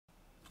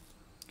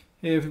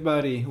Hey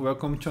everybody,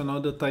 welcome to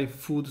another Thai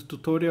food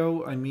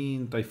tutorial,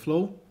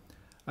 tyFlow.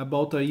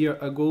 About a year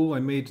ago I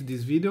made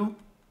this video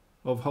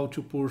of how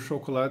to pour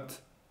chocolate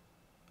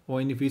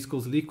on any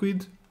viscous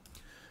liquid.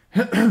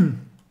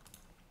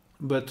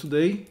 But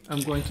today I'm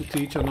going to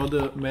teach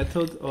another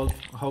method of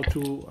how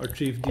to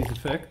achieve this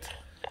effect.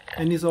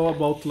 And it's all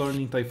about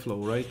learning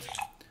tyFlow, right?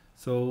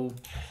 So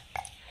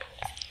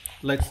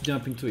let's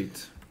jump into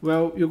it.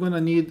 Well, you're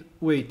gonna need,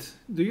 wait,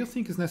 do you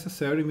think it's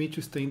necessary me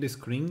to stay in the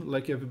screen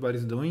like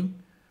everybody's doing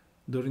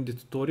during the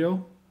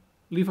tutorial?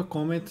 Leave a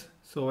comment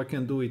so I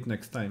can do it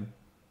next time.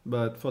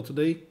 But for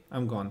today,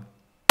 I'm gone.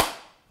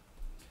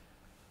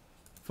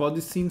 For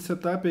the scene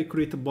setup, I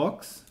create a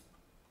box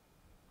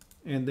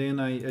and then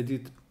I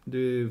edit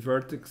the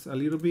vertex a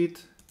little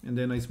bit and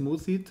then I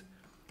smooth it.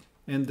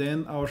 And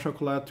then our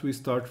chocolate will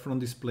start from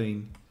this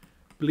plane.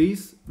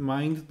 Please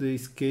mind the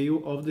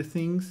scale of the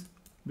things,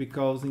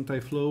 because in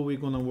tyFlow we're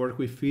gonna work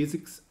with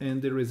physics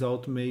and the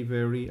result may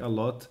vary a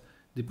lot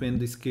depending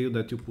the scale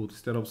that you put.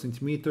 Instead of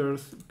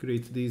centimeters,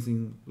 create this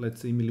in,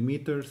 let's say,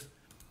 millimeters.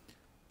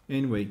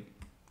 Anyway,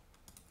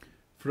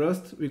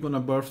 first we're gonna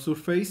birth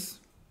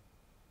surface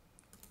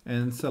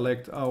and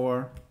select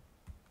our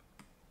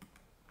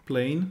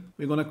plane.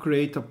 We're gonna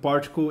create a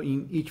particle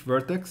in each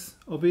vertex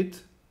of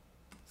it,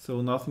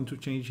 so nothing to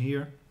change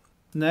here.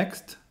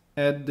 Next,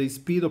 add the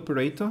speed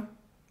operator,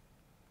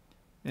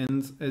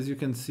 and as you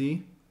can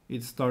see,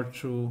 it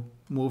starts to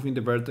move in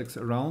the vertex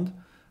around,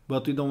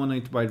 but we don't want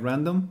it by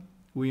random.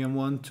 We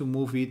want to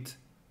move it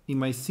in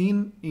my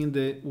scene in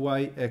the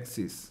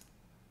y-axis,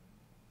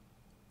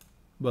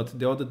 but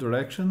the other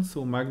direction,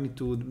 so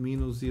magnitude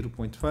minus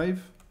 0.5.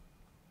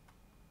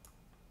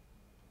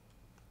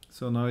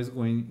 So now it's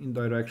going in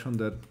direction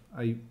that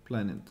I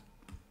planned.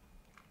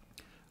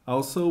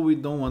 Also, we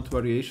don't want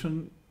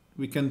variation.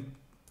 We can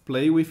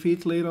play with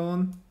it later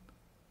on,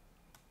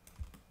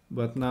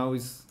 but now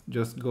it's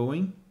just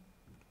going.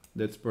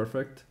 That's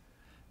perfect.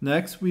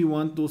 Next, we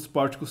want those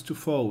particles to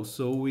fall,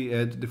 so we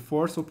add the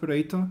force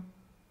operator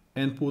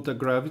and put a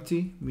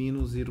gravity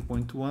minus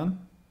 0.1.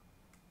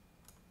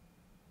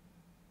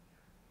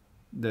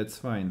 That's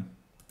fine.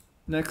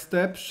 Next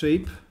step,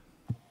 shape.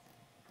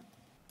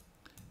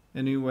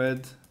 And you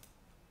add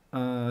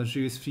a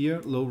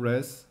geosphere, low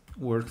res,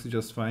 works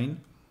just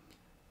fine.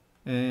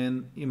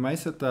 And in my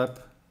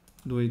setup,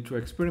 do it to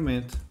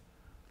experiment,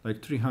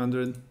 like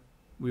 300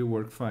 will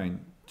work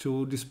fine.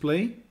 To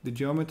display the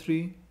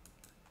geometry,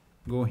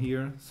 go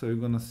here, so you're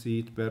gonna see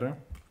it better.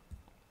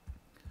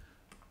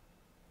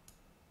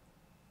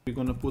 We're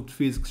gonna put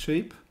physics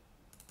shape.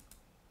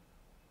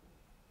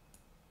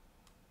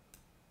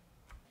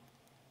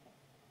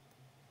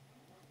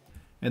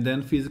 And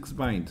then physics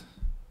bind.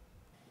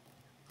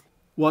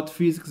 What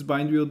physics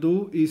bind will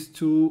do is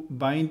to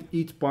bind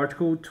each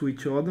particle to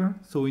each other.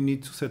 So we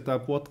need to set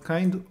up what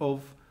kind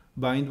of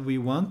bind we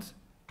want.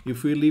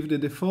 If we leave the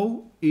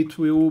default, it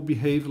will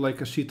behave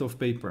like a sheet of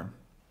paper.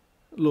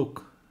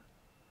 Looks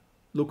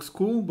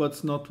cool, but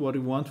it's not what we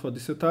want for the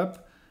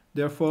setup.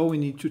 Therefore, we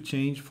need to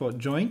change for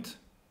joint.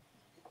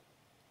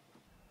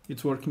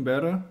 It's working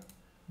better.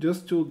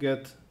 Just to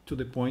get to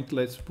the point,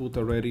 let's put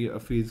already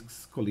a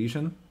physics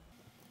collision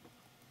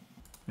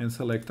and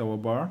select our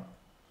bar.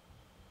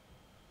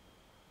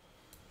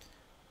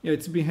 Yeah,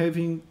 it's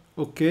behaving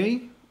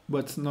okay,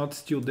 but it's not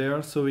still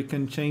there, so we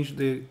can change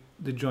the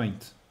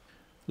joint.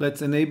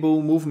 Let's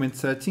enable movement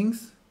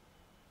settings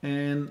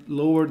and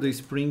lower the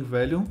spring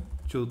value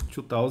to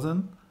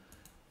 2000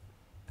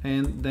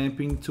 and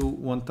damping to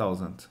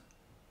 1000.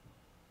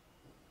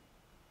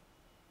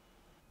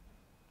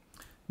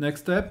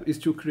 Next step is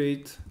to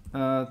create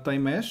a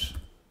time mesh.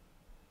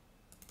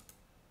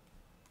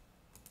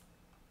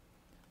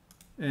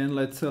 And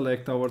let's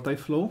select our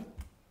tyFlow.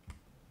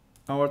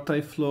 Our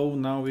tyFlow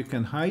now we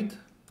can hide,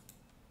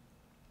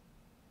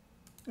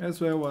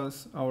 as well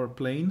as our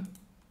plane.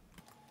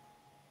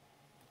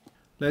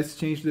 Let's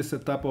change the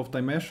setup of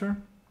time mesher.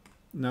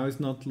 Now it's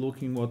not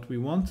looking what we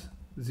want.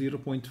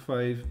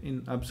 0.5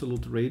 in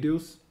absolute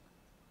radius.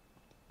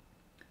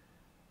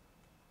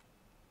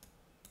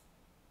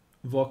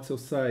 Voxel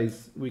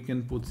size we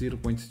can put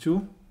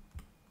 0.2.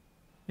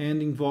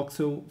 And in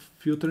voxel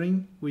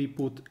filtering we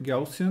put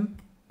Gaussian,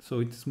 so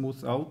it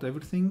smooths out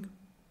everything.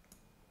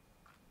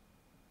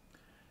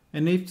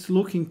 And if it's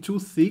looking too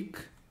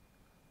thick,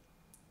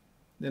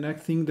 the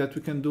next thing that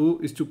we can do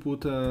is to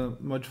put a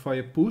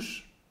modifier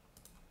push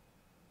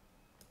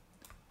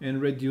and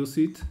reduce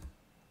it,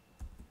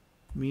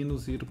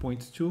 minus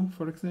 0.2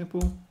 for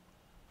example.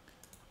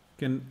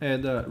 Can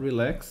add a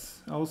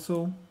relax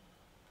also.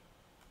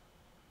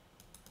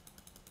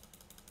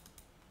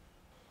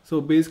 So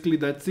basically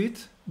that's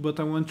it, but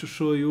I want to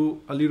show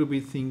you a little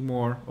bit thing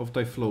more of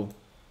tyFlow.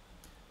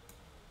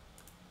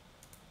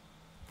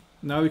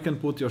 Now you can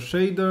put your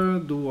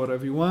shader, do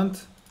whatever you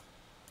want,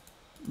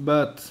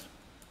 but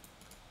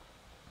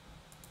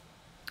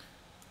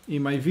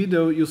in my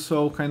video you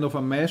saw kind of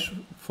a mesh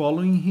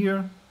following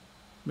here.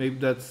 Maybe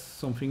that's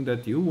something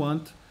that you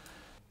want.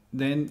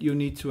 Then you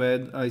need to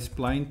add a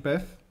spline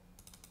path.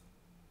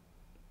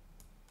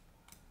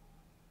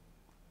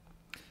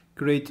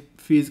 create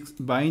physics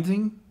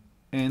binding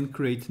and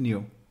create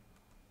new.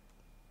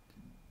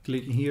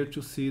 Click here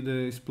to see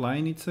the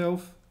spline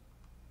itself,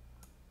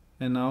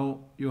 and now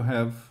you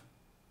have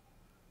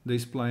the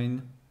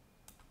spline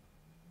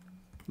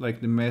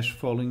like the mesh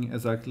following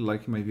exactly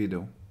like my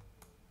video.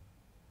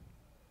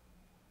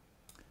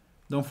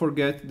 Don't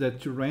forget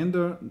that to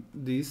render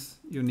this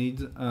you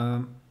need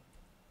a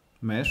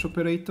mesh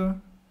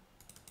operator.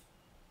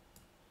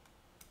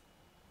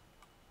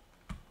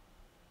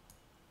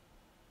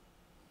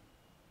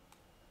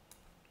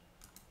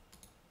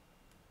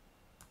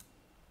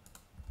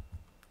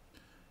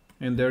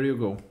 And there you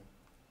go.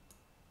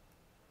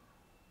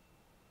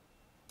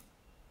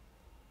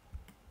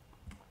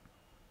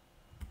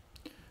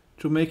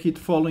 To make it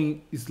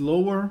following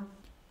slower,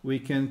 we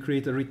can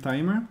create a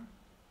retimer.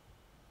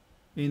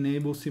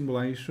 Enable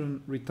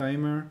simulation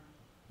retimer,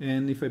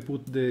 and if I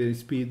put the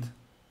speed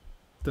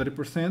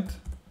 30%,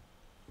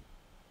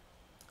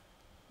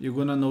 you're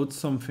gonna note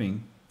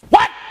something.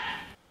 What?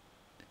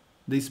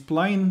 The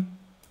spline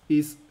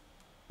is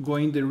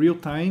going the real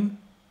time,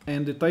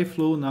 and the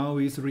tyFlow now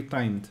is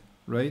retimed,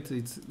 right?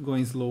 It's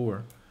going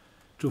slower.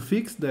 To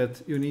fix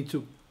that, you need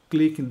to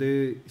click in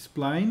the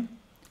spline,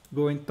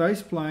 go in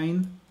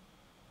tySpline,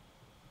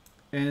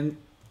 and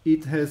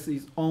it has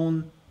its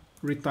own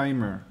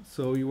retimer.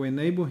 So you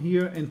enable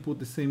here and put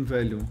the same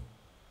value.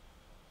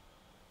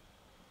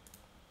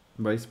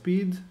 By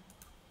speed,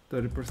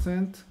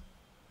 30%.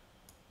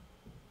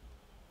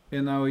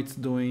 And now it's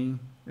doing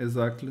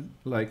exactly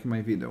like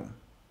my video.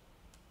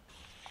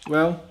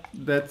 Well,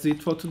 that's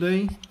it for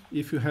today.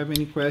 If you have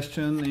any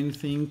question,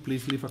 anything,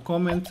 please leave a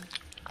comment,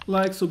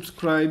 like,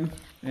 subscribe,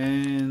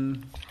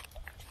 and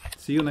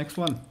see you next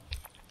one.